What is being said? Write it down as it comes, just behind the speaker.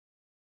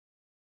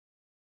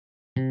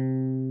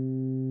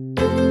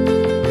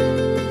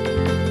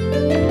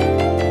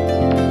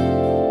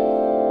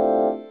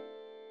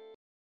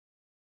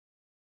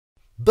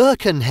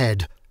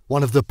Birkenhead,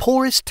 one of the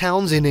poorest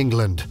towns in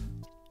England.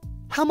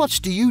 How much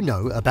do you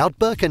know about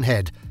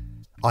Birkenhead?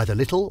 Either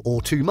little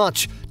or too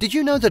much. Did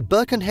you know that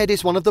Birkenhead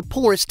is one of the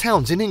poorest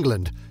towns in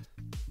England?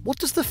 What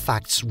does the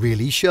facts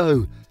really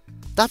show?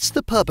 That's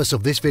the purpose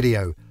of this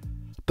video.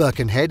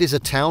 Birkenhead is a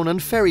town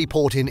and ferry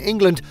port in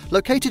England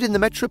located in the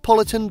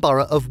Metropolitan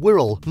Borough of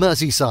Wirral,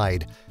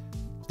 Merseyside.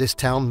 This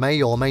town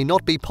may or may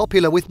not be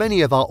popular with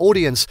many of our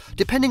audience,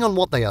 depending on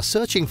what they are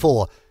searching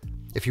for.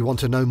 If you want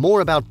to know more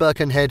about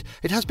Birkenhead,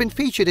 it has been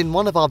featured in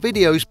one of our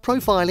videos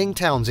profiling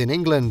towns in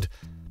England.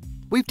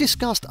 We've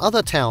discussed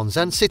other towns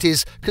and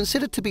cities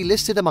considered to be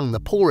listed among the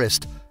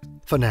poorest.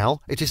 For now,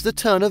 it is the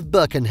turn of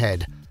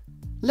Birkenhead.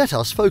 Let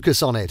us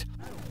focus on it.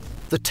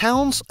 The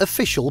town's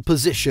official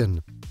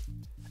position.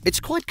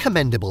 It's quite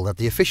commendable that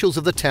the officials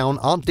of the town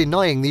aren't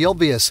denying the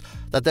obvious,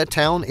 that their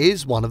town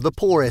is one of the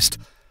poorest.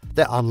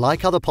 They're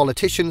unlike other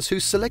politicians who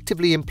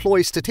selectively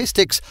employ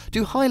statistics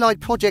to highlight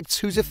projects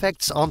whose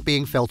effects aren't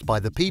being felt by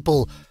the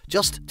people,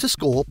 just to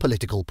score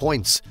political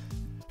points.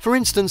 For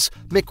instance,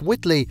 Mick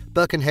Whitley,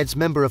 Birkenhead's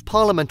Member of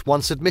Parliament,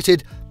 once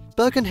admitted,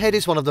 "Birkenhead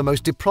is one of the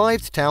most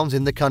deprived towns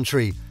in the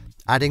country,"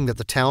 adding that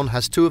the town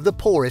has two of the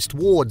poorest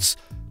wards.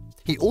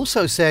 He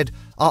also said,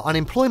 "Our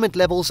unemployment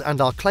levels and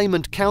our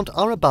claimant count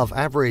are above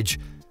average."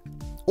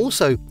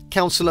 Also,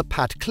 Councillor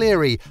Pat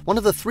Cleary, one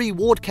of the three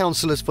ward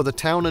councillors for the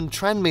town and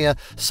Tranmere,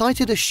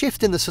 cited a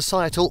shift in the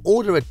societal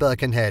order at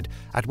Birkenhead,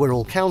 at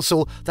Wirral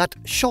Council, that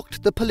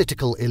shocked the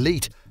political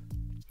elite.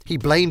 He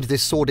blamed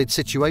this sordid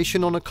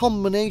situation on a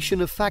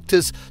combination of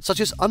factors such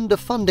as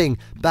underfunding,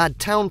 bad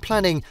town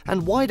planning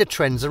and wider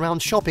trends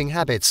around shopping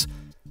habits.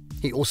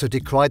 He also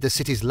decried the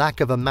city's lack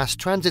of a mass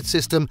transit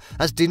system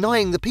as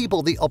denying the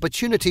people the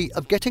opportunity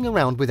of getting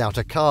around without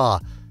a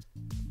car.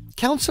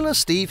 Councillor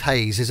Steve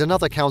Hayes is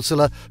another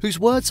councillor whose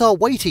words are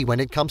weighty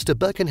when it comes to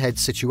Birkenhead's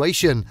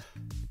situation.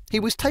 He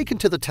was taken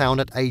to the town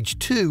at age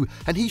 2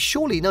 and he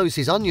surely knows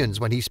his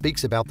onions when he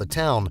speaks about the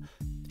town.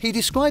 He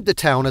described the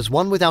town as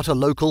one without a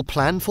local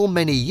plan for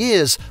many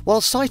years,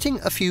 while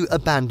citing a few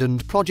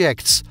abandoned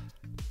projects.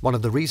 One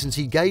of the reasons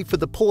he gave for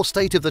the poor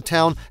state of the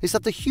town is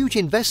that the huge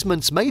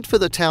investments made for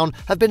the town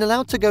have been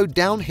allowed to go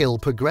downhill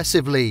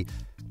progressively.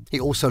 He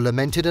also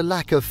lamented a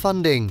lack of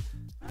funding.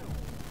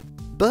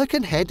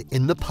 Birkenhead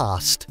in the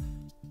past.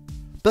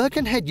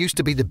 Birkenhead used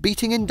to be the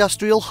beating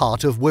industrial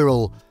heart of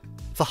Wirral.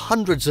 For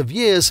hundreds of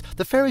years,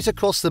 the ferries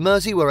across the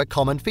Mersey were a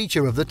common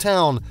feature of the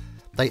town.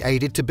 They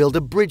aided to build a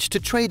bridge to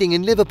trading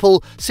in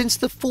Liverpool since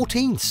the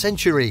 14th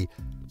century.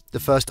 The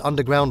first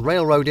underground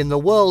railroad in the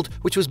world,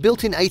 which was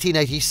built in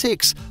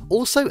 1886,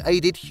 also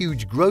aided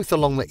huge growth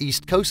along the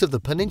east coast of the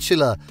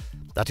peninsula.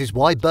 That is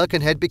why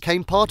Birkenhead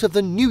became part of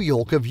the New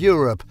York of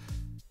Europe.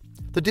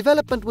 The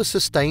development was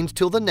sustained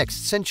till the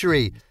next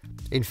century.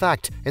 In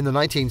fact, in the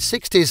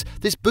 1960s,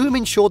 this boom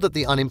ensured that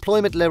the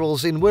unemployment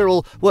levels in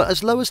Wirral were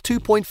as low as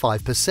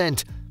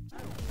 2.5%.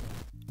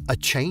 A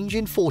change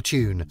in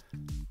fortune.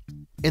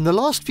 In the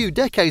last few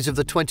decades of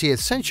the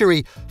 20th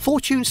century,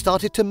 fortune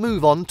started to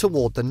move on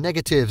toward the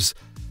negatives.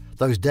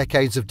 Those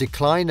decades of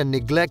decline and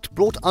neglect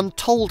brought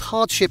untold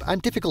hardship and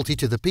difficulty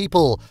to the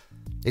people.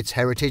 Its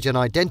heritage and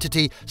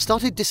identity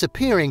started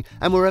disappearing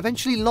and were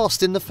eventually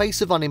lost in the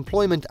face of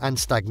unemployment and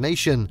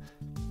stagnation.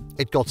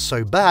 It got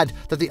so bad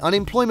that the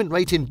unemployment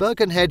rate in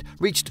Birkenhead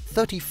reached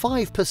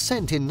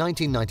 35% in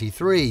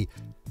 1993.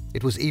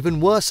 It was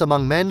even worse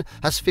among men,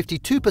 as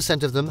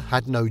 52% of them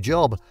had no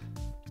job.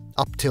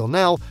 Up till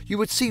now, you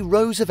would see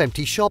rows of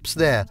empty shops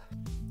there.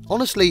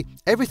 Honestly,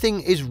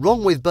 everything is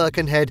wrong with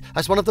Birkenhead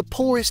as one of the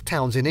poorest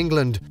towns in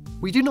England.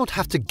 We do not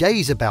have to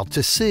gaze about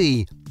to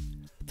see.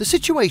 The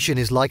situation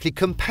is likely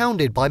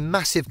compounded by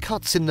massive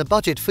cuts in the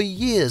budget for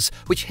years,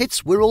 which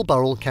hits Wirral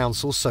Borough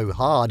Council so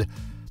hard.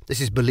 This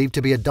is believed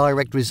to be a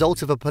direct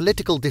result of a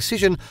political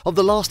decision of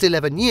the last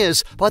 11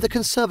 years by the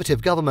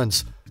Conservative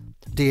governments.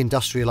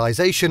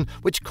 Deindustrialisation,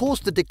 which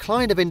caused the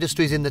decline of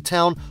industries in the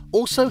town,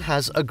 also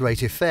has a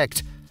great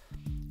effect.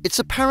 It's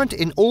apparent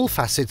in all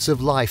facets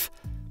of life.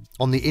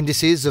 On the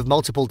indices of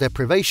multiple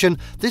deprivation,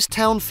 this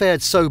town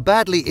fared so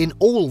badly in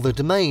all the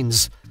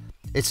domains.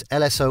 Its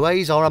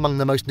LSOAs are among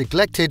the most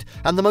neglected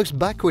and the most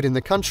backward in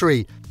the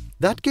country.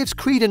 That gives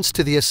credence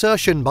to the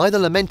assertion by the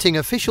lamenting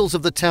officials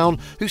of the town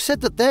who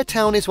said that their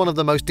town is one of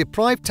the most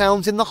deprived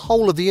towns in the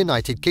whole of the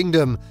United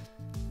Kingdom.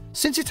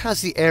 Since it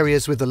has the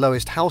areas with the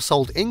lowest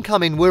household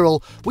income in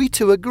Wirral, we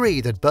too agree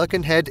that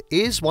Birkenhead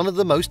is one of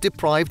the most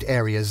deprived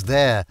areas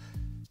there.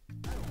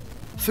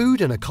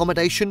 Food and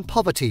accommodation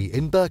poverty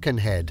in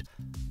Birkenhead.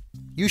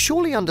 You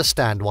surely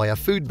understand why a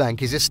food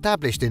bank is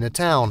established in a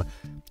town.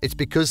 It's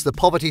because the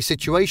poverty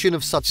situation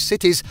of such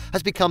cities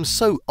has become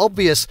so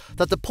obvious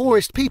that the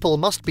poorest people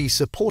must be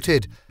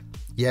supported.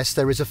 Yes,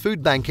 there is a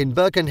food bank in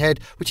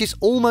Birkenhead which is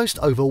almost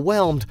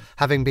overwhelmed,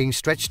 having been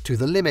stretched to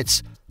the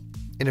limits.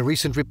 In a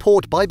recent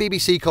report by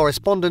BBC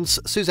correspondents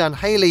Suzanne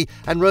Haley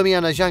and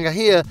Romiana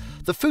Jangahir,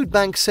 the food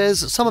bank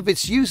says some of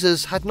its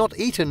users had not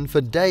eaten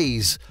for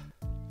days.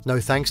 No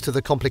thanks to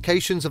the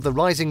complications of the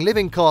rising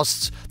living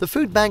costs, the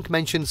food bank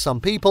mentioned some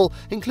people,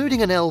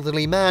 including an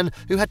elderly man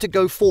who had to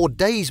go 4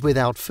 days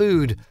without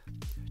food.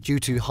 Due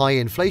to high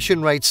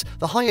inflation rates,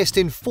 the highest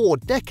in 4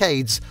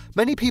 decades,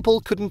 many people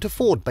couldn't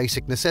afford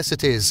basic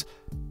necessities.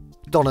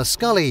 Donna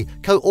Scully,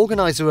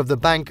 co-organiser of the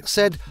bank,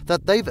 said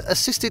that they've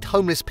assisted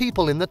homeless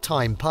people in the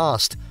time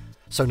past.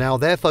 So now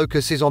their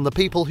focus is on the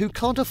people who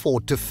can't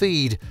afford to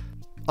feed.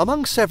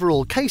 Among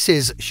several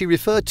cases she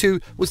referred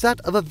to was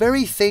that of a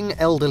very thin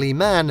elderly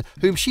man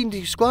whom she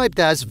described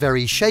as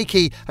very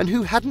shaky and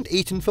who hadn't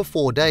eaten for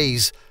 4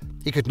 days.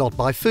 He could not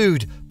buy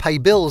food, pay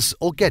bills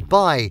or get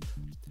by.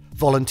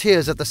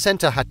 Volunteers at the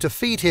centre had to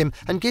feed him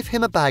and give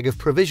him a bag of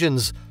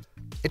provisions.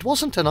 It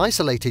wasn't an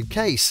isolated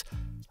case.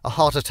 A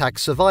heart attack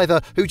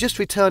survivor who just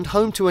returned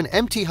home to an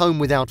empty home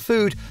without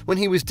food when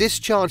he was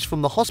discharged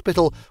from the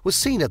hospital was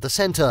seen at the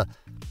centre.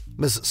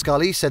 Ms.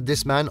 Scully said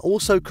this man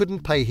also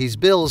couldn't pay his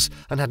bills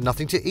and had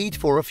nothing to eat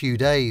for a few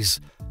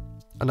days.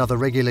 Another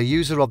regular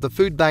user of the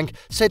food bank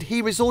said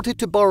he resorted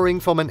to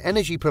borrowing from an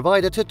energy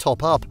provider to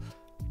top up.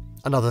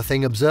 Another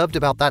thing observed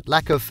about that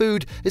lack of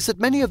food is that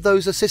many of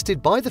those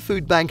assisted by the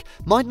food bank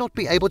might not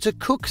be able to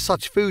cook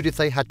such food if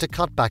they had to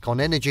cut back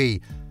on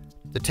energy.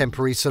 The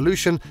temporary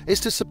solution is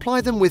to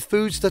supply them with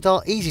foods that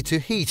are easy to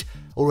heat,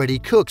 already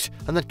cooked,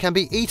 and that can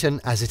be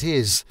eaten as it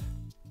is.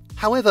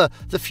 However,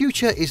 the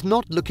future is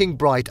not looking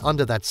bright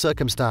under that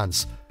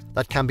circumstance.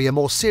 That can be a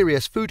more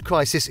serious food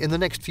crisis in the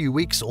next few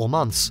weeks or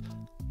months.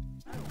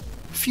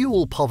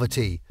 Fuel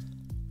poverty.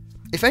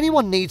 If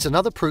anyone needs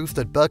another proof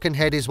that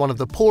Birkenhead is one of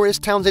the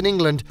poorest towns in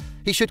England,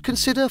 he should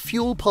consider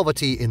fuel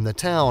poverty in the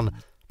town.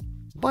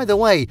 By the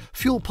way,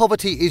 fuel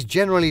poverty is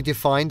generally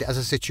defined as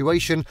a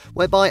situation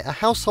whereby a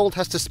household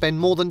has to spend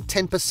more than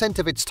 10%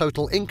 of its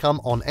total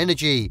income on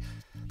energy.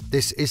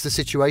 This is the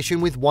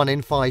situation with 1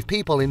 in 5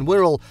 people in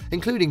Wirral,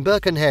 including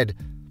Birkenhead.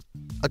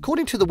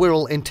 According to the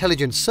Wirral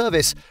Intelligence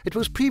Service, it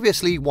was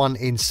previously 1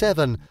 in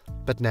 7,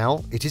 but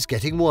now it is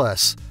getting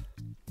worse.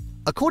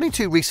 According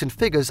to recent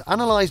figures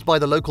analysed by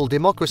the Local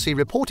Democracy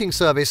Reporting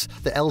Service,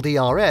 the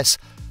LDRS,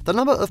 the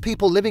number of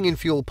people living in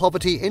fuel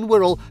poverty in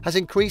Wirral has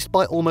increased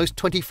by almost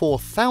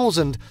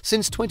 24,000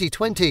 since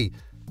 2020.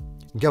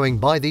 Going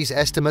by these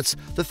estimates,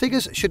 the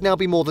figures should now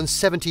be more than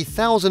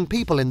 70,000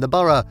 people in the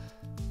borough.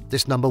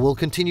 This number will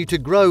continue to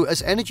grow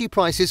as energy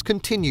prices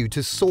continue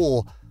to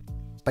soar.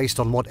 Based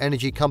on what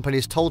energy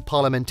companies told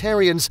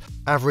parliamentarians,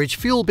 average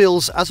fuel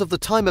bills as of the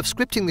time of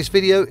scripting this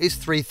video is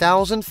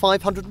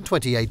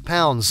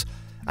 £3,528,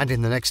 and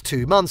in the next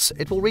 2 months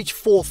it will reach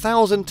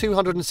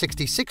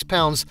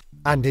 £4,266,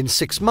 and in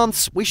 6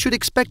 months we should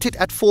expect it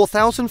at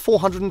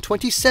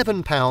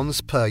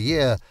 £4,427 per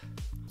year.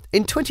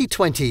 In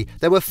 2020,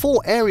 there were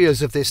 4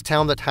 areas of this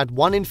town that had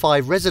 1 in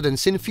 5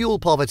 residents in fuel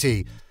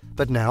poverty,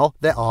 but now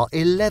there are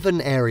 11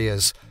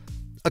 areas.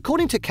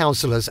 According to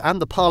councillors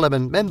and the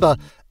Parliament member,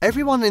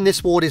 everyone in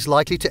this ward is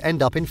likely to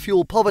end up in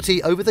fuel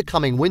poverty over the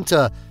coming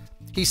winter.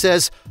 He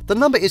says the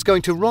number is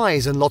going to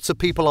rise and lots of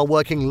people are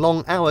working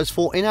long hours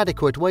for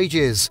inadequate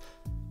wages.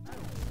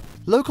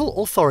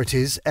 Local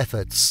authorities'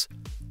 efforts.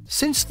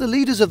 Since the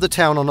leaders of the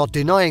town are not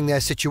denying their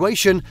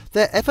situation,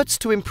 their efforts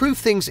to improve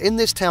things in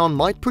this town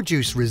might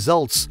produce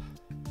results.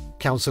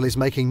 Council is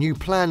making new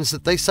plans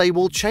that they say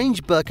will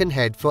change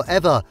Birkenhead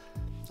forever.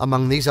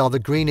 Among these are the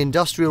Green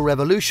Industrial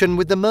Revolution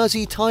with the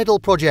Mersey Tidal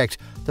Project,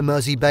 the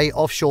Mersey Bay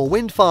offshore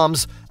wind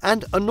farms,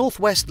 and a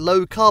Northwest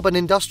low-carbon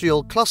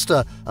industrial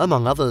cluster,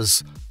 among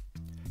others.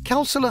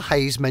 Councillor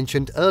Hayes,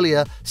 mentioned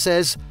earlier,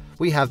 says,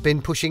 "We have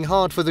been pushing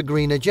hard for the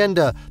green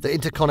agenda, the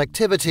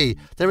interconnectivity.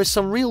 There is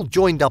some real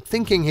joined-up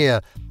thinking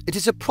here. It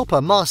is a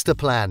proper master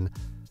plan.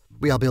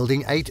 We are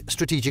building 8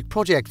 strategic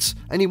projects.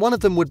 Any one of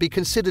them would be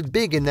considered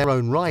big in their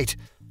own right."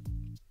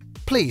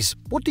 Please,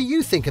 what do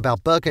you think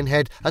about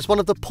Birkenhead as one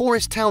of the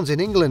poorest towns in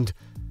England?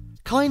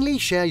 Kindly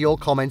share your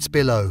comments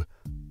below.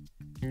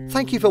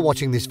 Thank you for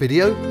watching this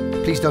video.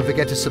 Please don't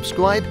forget to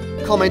subscribe,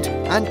 comment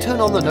and turn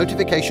on the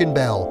notification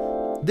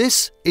bell.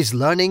 This is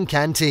Learning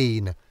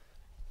Canteen.